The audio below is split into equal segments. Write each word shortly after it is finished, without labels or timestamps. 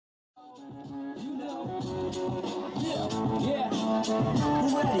Yeah,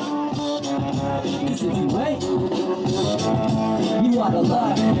 we're ready. Cause if you wait, you out of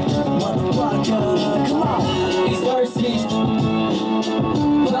luck, motherfucker. Come on, these Thursdays,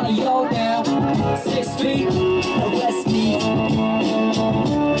 but I'm young now, 6 feet, no rest me.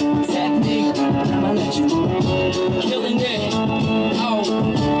 Technique, I'ma let you killing it. Oh,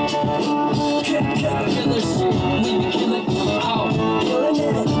 killer shit, we be killing. Oh, killing it.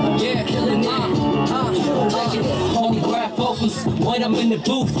 Yeah, killing it. Only grab focus when I'm in the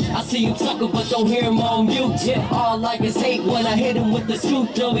booth. I see him talking but don't hear him on mute. Yeah, all like is hate when I hit him with the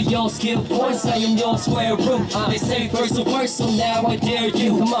scoop. Over your skill points, I am your square root. They say first to worst, so now I dare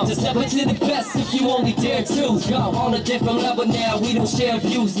you. Come on, to step into the best if you only dare to. Go on a different level now, we don't share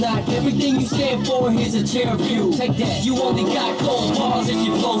views. Not everything you stand for, here's a chair view. Take that, you only got cold balls if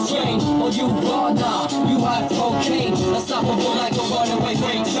you flow strange. Or you raw, nah, you high cocaine. Unstoppable like a runaway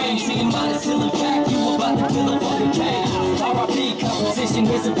freight train. See mine is still in fact, you about to feel a fucking pain. R.I.P. competition,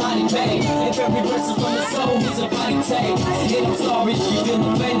 here's a body pain. If every verse is from the soul, here's a body take. And I'm sorry if you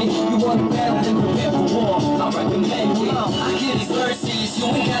feel offended. You wanna battle and prepare for war, I recommend it. I get these verses, you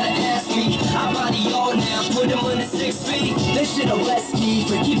ain't gotta ask me. I body all now, put them on the 6 feet. They should arrest me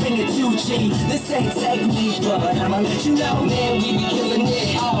for keeping it too cheap. This ain't technique, but I'ma let you know. Man, we be killing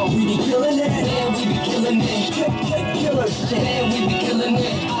it. Oh, we be killing it. Man, we be killing it. Killer shit. Man, we be killing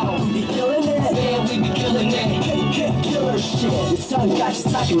it. Oh, we be killing it. Man, we be killing it. Killer shit. Your tongue got you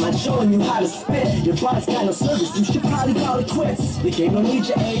talking, man, showing you how to spit. Your body's got no service, you should probably call it quits. The game don't need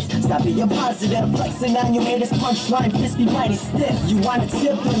your aids, stop being positive. Flexing on your haters, punchline, fist be mighty stiff. You wanna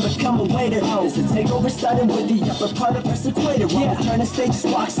tip and become a waiter. It's a takeover starting with the upper part of Earth's equator. Yeah, turn the stage,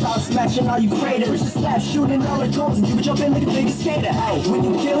 squawk, start smashing all you craters. Just slap shooting all the goals and you would jump in like a big skater. Hey, when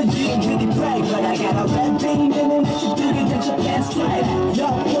you kill it, you don't really brag, but I got a red beam and an inch bigger than Japan's flag.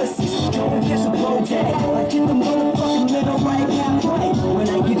 Y'all pussies, go and get some blow tag. Like in the motherfucking middle right halfway. When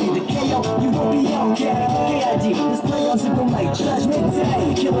I give you the KO, you won't be okay. KID, this play on simple like Judgment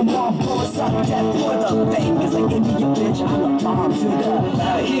Day. Killing all bullets on death for the fame. Cause like give me a bitch, I'm a bomb to the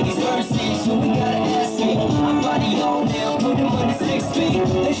I hear these verses, you ain't gotta ask me. I'm body on now, put them on the 6 feet.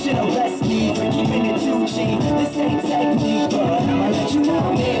 They should arrest me for keeping it too cheap. This ain't